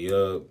 Stay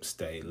up,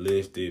 stay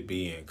lifted,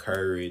 be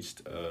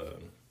encouraged,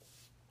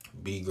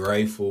 be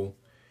grateful,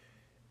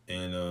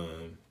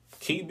 and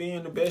keep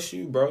being the best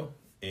you, bro.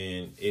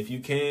 And if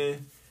you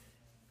can,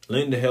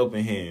 lend a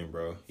helping hand,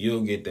 bro.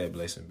 You'll get that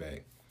blessing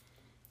back.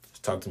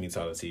 Talk to me,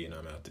 Tyler T, and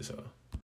I'm out this hoe.